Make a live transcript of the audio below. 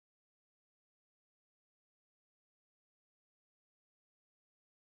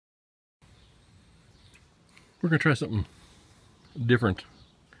We're going to try something different.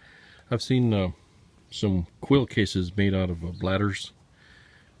 I've seen some quill cases made out of bladders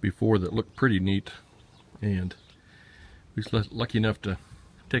before that look pretty neat, and we was lucky enough to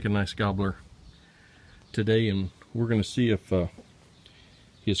take a nice gobbler today, and we're going to see if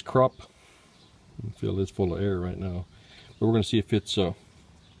his crop, I feel it's full of air right now, but we're going to see if it's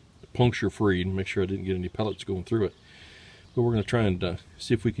puncture free and make sure I didn't get any pellets going through it. But we're going to try and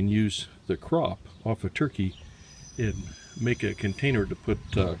see if we can use the crop off a turkey and make a container to put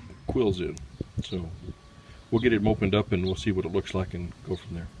quills in. So we'll get it opened up and we'll see what it looks like and go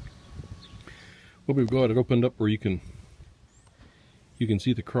from there. Well, we've got it opened up where you can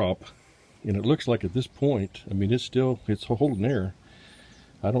see the crop, and it looks like at this point, I mean, it's holding air.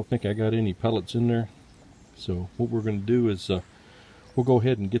 I don't think I got any pellets in there. So what we're going to do is we'll go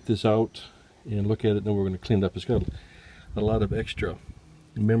ahead and get this out and look at it, and then we're going to clean it up. It's got a lot of extra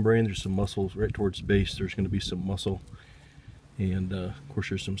membrane. There's some muscles right towards the base. There's going to be some muscle, and of course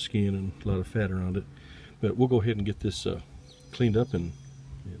there's some skin and a lot of fat around it. But we'll go ahead and get this cleaned up and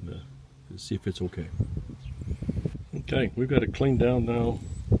see if it's okay. Okay, we've got it cleaned down now.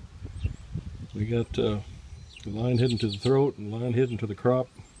 We got the line heading to the throat and line heading to the crop,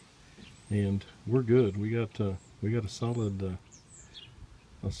 and we're good. We got a solid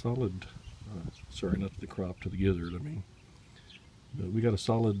sorry, not to the crop, to the gizzard, I mean. But we got a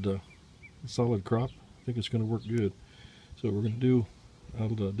solid crop. I think it's going to work good. So what we're going to do, I'll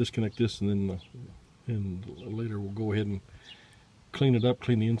disconnect this, and then later we'll go ahead and clean it up,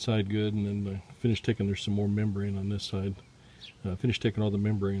 clean the inside good, and then finish taking, there's some more membrane on this side. Finish taking all the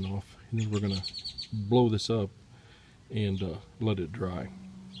membrane off, and then we're going to blow this up and let it dry.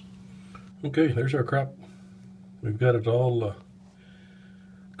 Okay, there's our crop. We've got it all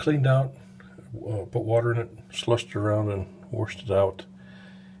cleaned out, put water in it, slushed around and washed it out.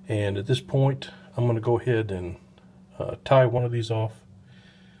 And at this point, I'm going to go ahead and tie one of these off,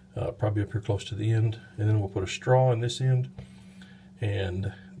 probably up here close to the end, and then we'll put a straw in this end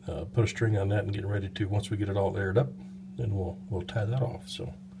and put a string on that and get ready to, once we get it all aired up, then we'll tie that off.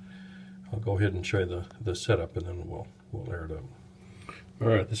 So I'll go ahead and show you the setup, and then we'll air it up. All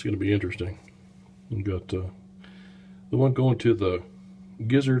right, this is going to be interesting. We've got the one going to the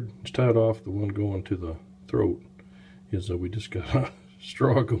gizzard is tied off. The one going to the throat is we just got a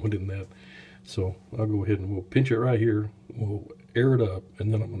straw going in that. So I'll go ahead and we'll pinch it right here. We'll air it up,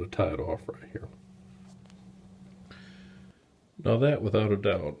 and then I'm going to tie it off right here. Now that, without a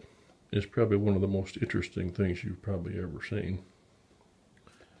doubt, is probably one of the most interesting things you've probably ever seen.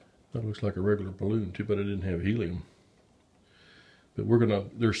 That looks like a regular balloon, too bad it didn't have helium.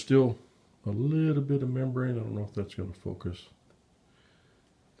 But there's still a little bit of membrane. I don't know if that's going to focus.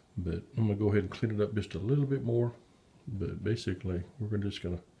 But I'm going to go ahead and clean it up just a little bit more. But basically, I'm going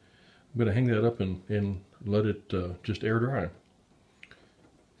to hang that up and let it just air dry.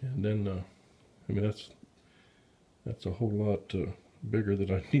 And then, I mean, that's a whole lot bigger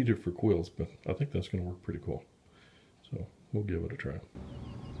than I needed for quills, but I think that's going to work pretty cool. So we'll give it a try.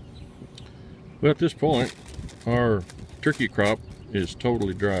 Well, at this point, our turkey crop is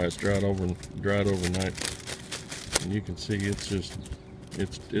totally dry. It's dried overnight, and you can see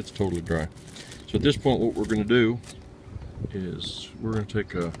it's totally dry. So at this point, what we're going to do is we're going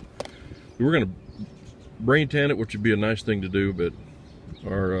to brain tan it, which would be a nice thing to do, but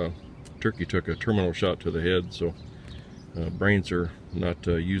our turkey took a terminal shot to the head, so brains are not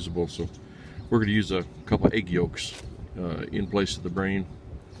usable. So we're going to use a couple of egg yolks in place of the brain.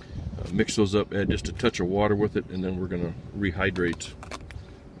 Mix those up, add just a touch of water with it, and then we're going to rehydrate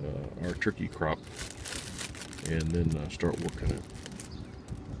our turkey crop and then start working it.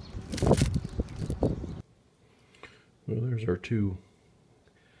 Well, there's our 2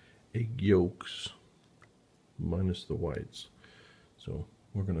 egg yolks minus the whites. So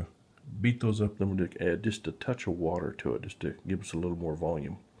we're going to beat those up, then we're going to add just a touch of water to it just to give us a little more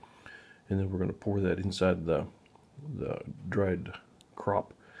volume. And then we're going to pour that inside the dried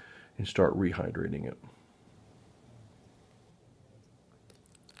crop and start rehydrating it.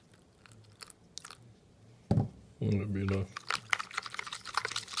 That'll be enough.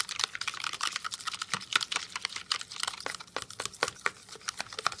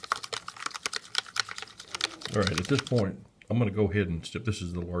 All right, at this point, I'm going to go ahead and step. This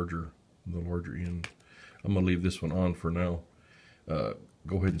is the larger end. I'm going to leave this one on for now.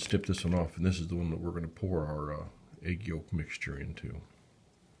 Go ahead and snip this one off, and this is the one that we're going to pour our egg yolk mixture into.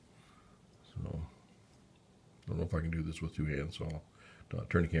 So I don't know if I can do this with 2 hands, so I'll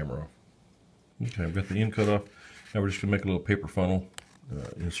turn the camera off. Okay, I've got the end cut off. Now we're just going to make a little paper funnel,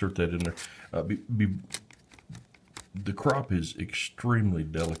 insert that in there. Be the crop is extremely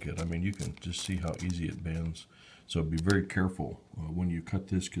delicate. I mean, you can just see how easy it bends. So be very careful when you cut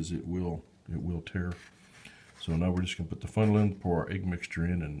this, because it will tear. So now we're just going to put the funnel in, pour our egg mixture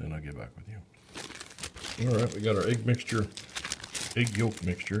in, and then I'll get back with you. All right, we got our egg yolk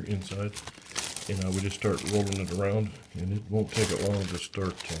mixture inside, and now we just start rolling it around, and it won't take it long to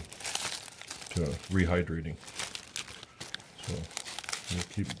start to rehydrating. So we'll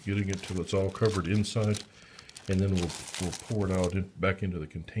keep getting it till it's all covered inside, and then we'll pour it out back into the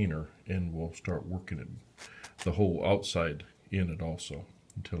container, and we'll start working it, the whole outside in it also,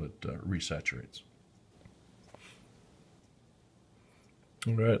 until it resaturates.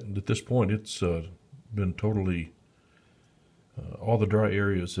 All right, at this point it's been totally, all the dry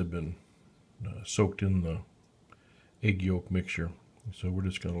areas have been soaked in the egg yolk mixture. So we're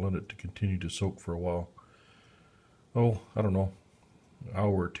just going to let it to continue to soak for a while. Oh, I don't know, an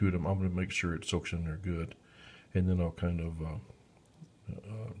hour or two. I'm going to make sure it soaks in there good, and then I'll kind of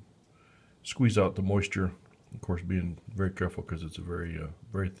squeeze out the moisture. Of course, being very careful because it's a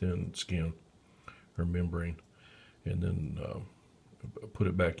very thin skin or membrane, and then put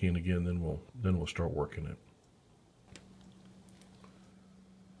it back in again. Then we'll start working it.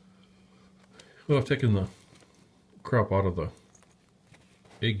 Well, I've taken the crop out of the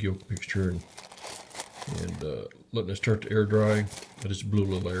egg yolk mixture and letting it start to air dry. I just blew a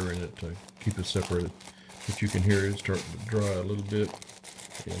little air in it to keep it separated. But you can hear it starting to dry a little bit.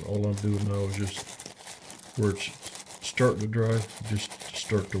 And all I'm doing now is just where it's starting to dry, just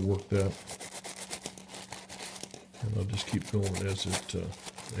start to work that. And I'll just keep going as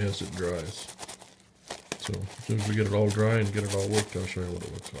it dries. So as soon as we get it all dry and get it all worked, I'll show you what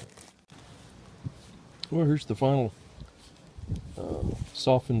it looks like. Well, here's the final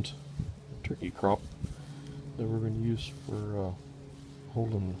softened turkey crop that we're going to use for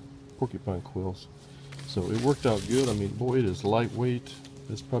holding porcupine quills. So it worked out good. I mean, boy, it is lightweight.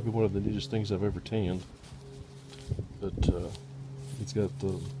 It's probably one of the neatest things I've ever tanned. But it's got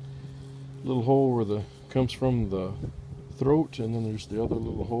the little hole where the comes from the throat, and then there's the other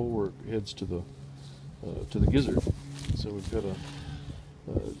little hole where it heads to the gizzard. So we've got a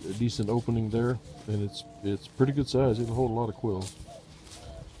decent opening there, and it's pretty good size. It'll hold a lot of quills.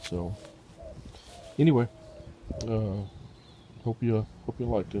 So anyway, hope you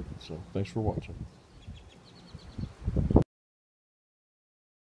liked it. So thanks for watching.